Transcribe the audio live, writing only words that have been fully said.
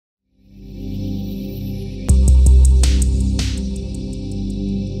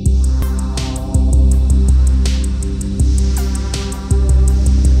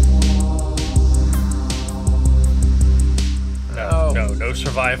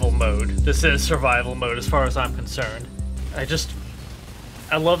survival mode. This is survival mode as far as I'm concerned.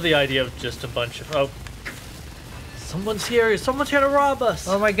 I love the idea of just a bunch of... Oh. Someone's here. Someone's here to rob us.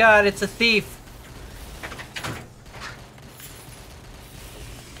 Oh my god, it's a thief.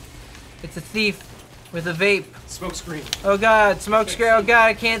 It's a thief with a vape. Smoke screen. Oh god, smoke screen. Oh god,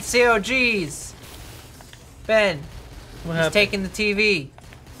 I can't see. Oh jeez. Ben, he's taking the TV.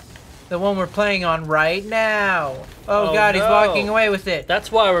 The one we're playing on right now. Oh god, he's walking away with it. That's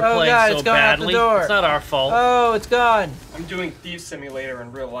why we're playing so badly. It's not our fault. Oh, it's gone. I'm doing Thief Simulator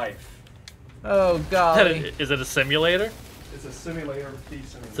in real life. Oh golly. Is it a simulator? It's a simulator of Thief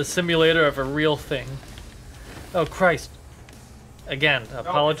Simulator. It's a simulator of a real thing. Oh Christ. Again,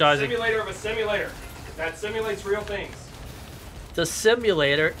 apologizing. It's a simulator of a simulator. That simulates real things. It's a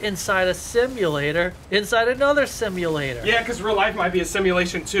simulator inside a simulator inside another simulator. Yeah, because real life might be a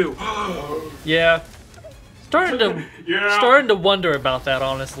simulation too. Yeah. Starting to wonder about that,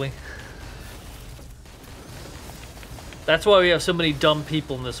 honestly. That's why we have so many dumb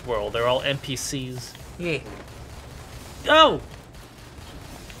people in this world. They're all NPCs. Yeah. Oh!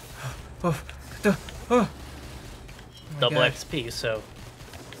 Oh Double God. XP, so...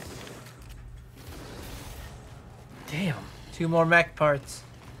 Damn. 2 more mech parts.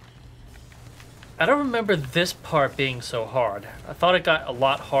 I don't remember this part being so hard. I thought it got a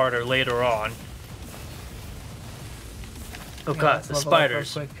lot harder later on. Oh god, let's the level up real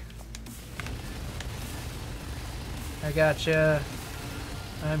spiders. quick. I gotcha.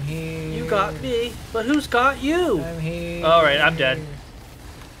 I'm here. You got me, but who's got you? I'm here. Alright, I'm dead.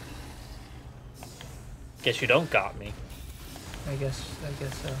 Guess you don't got me. I guess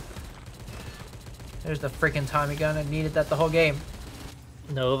so. There's the freaking Tommy gun. I needed that the whole game.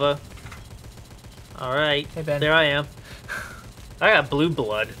 Nova. Alright, Hey, Ben. there I am. I got blue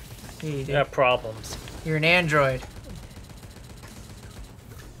blood. Yeah, you I did. got problems. You're an android.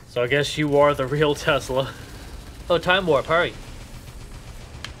 So I guess you are the real Tesla. Oh, time warp, hurry.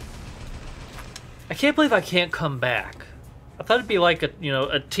 I can't believe I can't come back. I thought it'd be like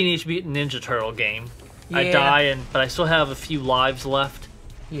a Teenage Mutant Ninja Turtle game. Yeah. I die, but I still have a few lives left.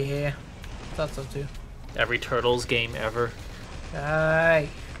 Yeah. Thought so too. Every Turtles game ever. Aye.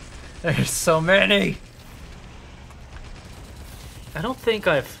 There's so many. I don't think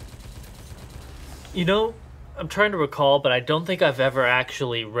I've... I'm trying to recall, but I don't think I've ever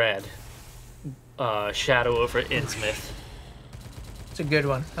actually read Shadow over Innsmouth. It's a good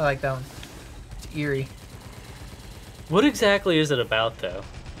one. I like that one. It's eerie. What exactly is it about, though?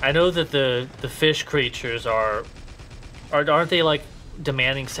 I know that the fish creatures aren't they like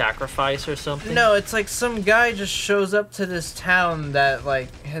demanding sacrifice or something? No, it's like some guy just shows up to this town that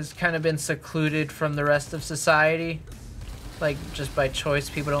like has kind of been secluded from the rest of society. Like just by choice,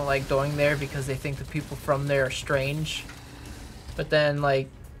 people don't like going there because they think the people from there are strange. But then like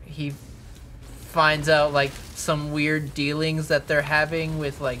he finds out like some weird dealings that they're having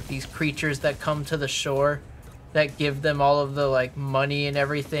with like these creatures that come to the shore that give them all of the like money and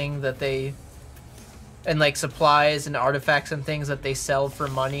everything that they and like supplies and artifacts and things that they sell for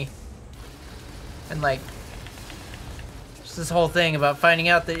money. And like just this whole thing about finding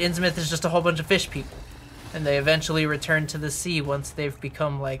out that Innsmouth is just a whole bunch of fish people. And they eventually return to the sea once they've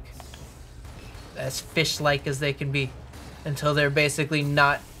become like as fish-like as they can be. Until they're basically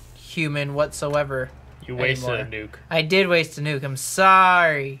not human whatsoever. You wasted anymore. a nuke. I did waste a nuke. I'm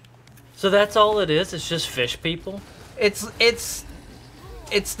sorry. So that's all it is? It's just fish people? It's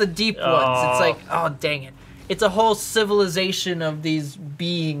the deep ones. It's like, oh dang it. It's a whole civilization of these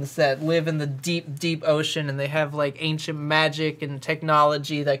beings that live in the deep, deep ocean, and they have like ancient magic and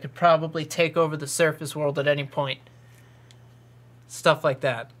technology that could probably take over the surface world at any point. Stuff like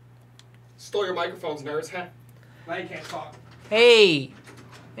that. Stole your microphones, nerds, huh? Now you can't talk. Hey!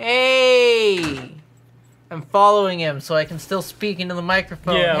 Hey! I'm following him so I can still speak into the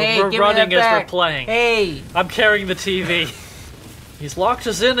microphone. Yeah, hey, we're give me running that as we're back. playing. Hey! I'm carrying the TV. He's locked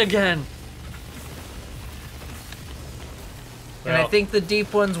us in again. And I think the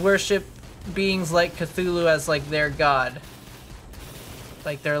deep ones worship beings like Cthulhu as like their god.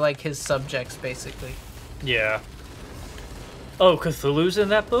 Like they're like his subjects basically. Yeah. Oh, Cthulhu's in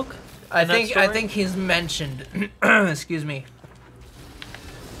that book? I think he's mentioned. Excuse me.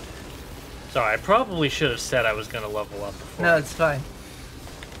 Sorry, I probably should have said I was gonna level up before. No, it's fine.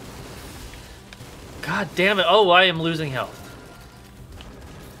 God damn it. Oh, I am losing health.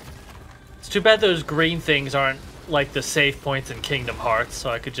 It's too bad those green things aren't like the save points in Kingdom Hearts, so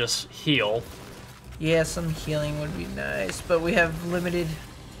I could just heal. Yeah, some healing would be nice, but we have limited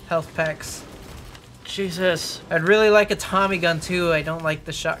health packs. Jesus. I'd really like a Tommy gun too. I don't like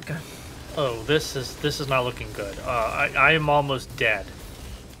the shotgun. Oh, this is not looking good. I am almost dead.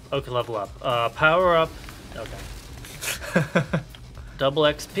 Okay, level up. Power up. Okay. Double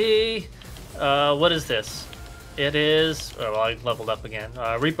XP. What is this? It is... Oh, well, I leveled up again.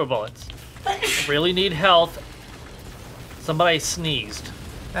 Reaper bullets. Really need health. Somebody sneezed.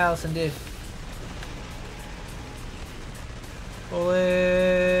 Allison did.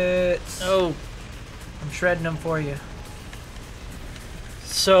 Bullets. Oh. I'm shredding them for you.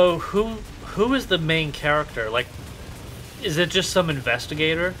 So, who is the main character? Like, is it just some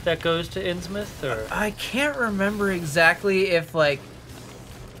investigator that goes to Innsmouth, or? I can't remember exactly if, like...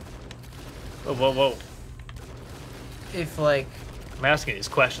 Whoa. If, like... I'm asking these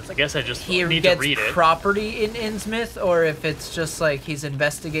questions. I guess I just he need gets to read it. property in Innsmouth, or if it's just, like, he's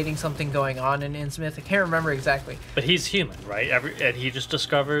investigating something going on in Innsmouth. I can't remember exactly. But he's human, right? And he just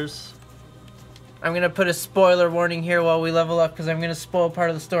discovers... I'm going to put a spoiler warning here while we level up, because I'm going to spoil part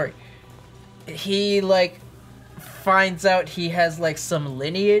of the story. He, like, finds out he has, like, some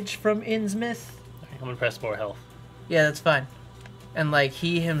lineage from Innsmouth. I'm going to press more health. Yeah, that's fine. And, like,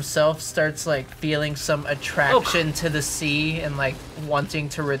 he himself starts, like, feeling some attraction to the sea and, like, wanting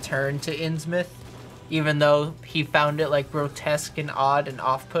to return to Innsmouth, even though he found it, like, grotesque and odd and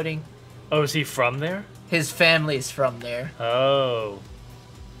off-putting. Oh, is he from there? His family's from there. Oh.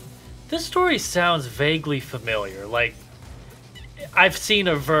 This story sounds vaguely familiar. Like, I've seen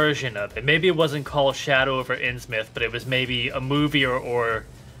a version of it. Maybe it wasn't called Shadow over Innsmouth, but it was maybe a movie or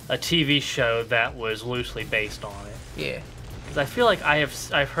a TV show that was loosely based on it. Yeah. Because I feel like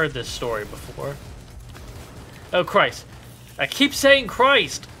I've heard this story before. Oh, Christ. I keep saying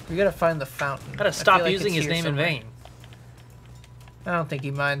Christ! We gotta find the fountain. Gotta I stop feel like using it's his here name somewhere. in vain. I don't think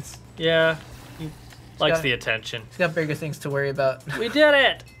he minds. Yeah. He likes got- the attention. He's got bigger things to worry about. We did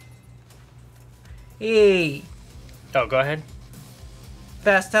it! Hey! Oh, go ahead.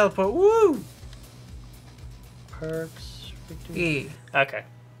 Fast teleport. Woo! Perks. Hey. Okay.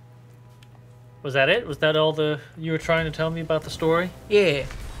 Was that it? Was that all you were trying to tell me about the story? Yeah.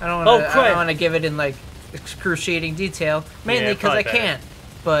 I don't crap. want to give it in, like, excruciating detail. Mainly Yeah, because I probably can't.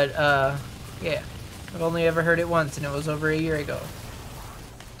 But, yeah. I've only ever heard it once, and it was over a year ago.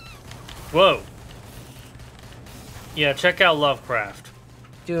 Whoa. Yeah, check out Lovecraft.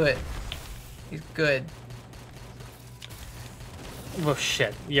 Do it. He's good. Oh,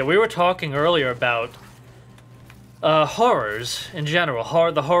 shit. Yeah, we were talking earlier about horrors in general,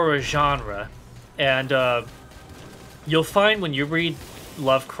 the horror genre. And you'll find when you read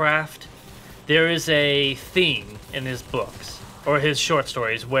Lovecraft, there is a theme in his books, or his short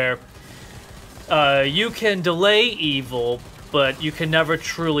stories, where you can delay evil, but you can never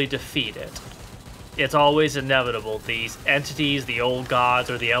truly defeat it. It's always inevitable. These entities, the old gods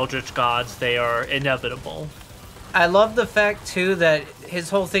or the eldritch gods, they are inevitable. I love the fact, too, that his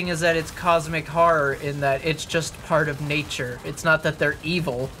whole thing is that it's cosmic horror in that it's just part of nature. It's not that they're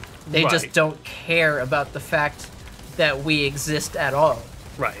evil. They Right. just don't care about the fact that we exist at all.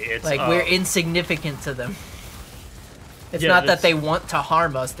 Right. It's Like, we're insignificant to them. It's Yeah, not that that's- they want to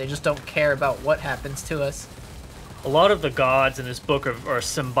harm us. They just don't care about what happens to us. a lot of the gods in this book are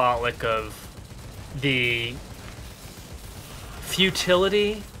symbolic of the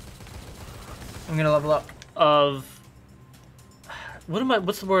futility I'm gonna level up. of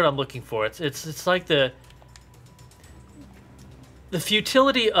what's the word I'm looking for? It's like the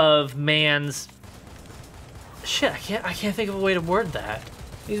futility of man's shit. I can't think of a way to word that.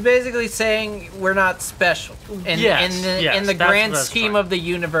 He's basically saying we're not special. And Yes, in yes, the that's grand what I was scheme trying- of the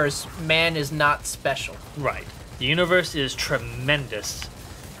universe, man is not special. Right. The universe is tremendous,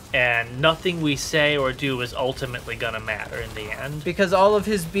 and nothing we say or do is ultimately gonna matter in the end. Because all of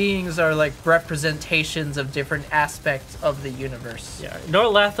his beings are like representations of different aspects of the universe. Yeah.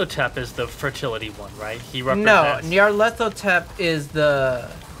 Nyarlathotep is the fertility one, right? He No, represents. Nyarlathotep is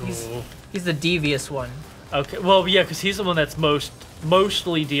Ooh. he's the devious one. Okay. Well, yeah, because he's the one that's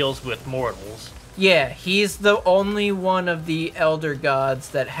mostly deals with mortals. Yeah, he's the only one of the elder gods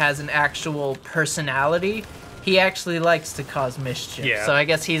that has an actual personality. He actually likes to cause mischief. Yeah. So I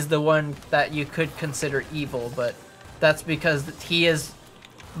guess he's the one that you could consider evil, but that's because he is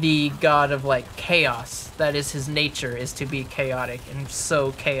the god of, like, chaos. That is his nature, is to be chaotic and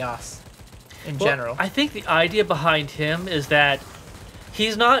sow chaos in general. I think the idea behind him is that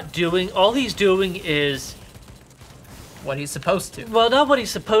he's not doing... All he's doing is... What he's supposed to. Well, not what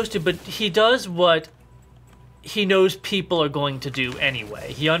he's supposed to, but he does what he knows people are going to do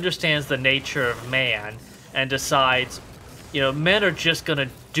anyway. He understands the nature of man and decides, men are just going to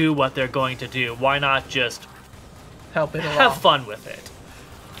do what they're going to do. Why not just Help it along. have fun with it?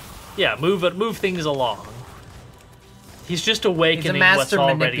 Yeah, move things along. He's just awakening what's master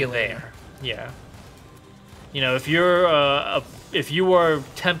already manipulator. there. Yeah. If you're if you were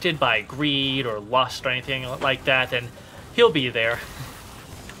tempted by greed or lust or anything like that, then he'll be there.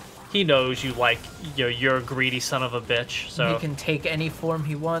 He knows you like you're a greedy son of a bitch. So he can take any form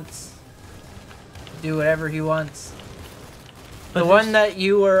he wants, do whatever he wants. But the one that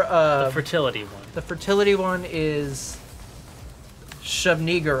you were the fertility one. The fertility one is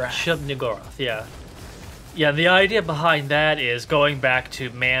Shub-Niggurath. Shub-Niggurath, yeah. Yeah, the idea behind that is going back to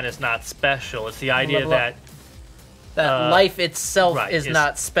man is not special. It's the idea that life itself right, is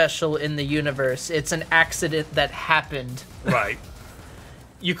not special in the universe. It's an accident that happened. Right.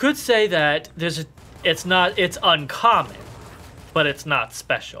 You could say that it's uncommon, but it's not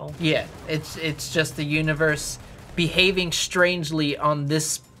special. Yeah, it's just the universe behaving strangely in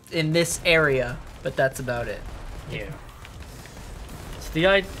this area, but that's about it. Yeah.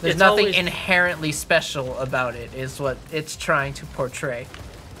 There's nothing inherently special about it, is what it's trying to portray.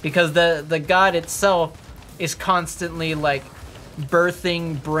 Because the god itself is constantly, like,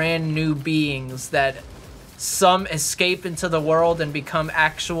 birthing brand new beings that some escape into the world and become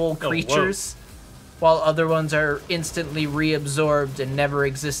actual creatures, while other ones are instantly reabsorbed and never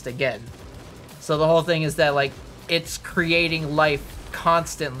exist again. So the whole thing is that, like, it's creating life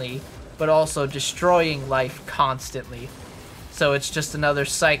constantly, but also destroying life constantly. So it's just another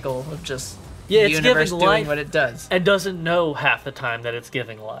cycle of just the universe doing what it does. And doesn't know half the time that it's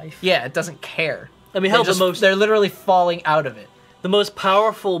giving life. Yeah, it doesn't care. I mean, they're literally falling out of it. The most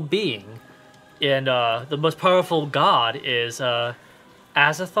powerful being and the most powerful god is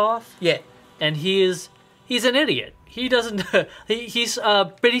Azathoth. Yeah. And he's an idiot. He doesn't he's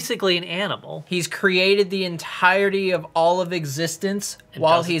basically an animal. He's created the entirety of all of existence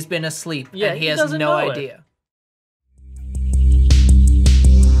while he's been asleep, and he has no idea.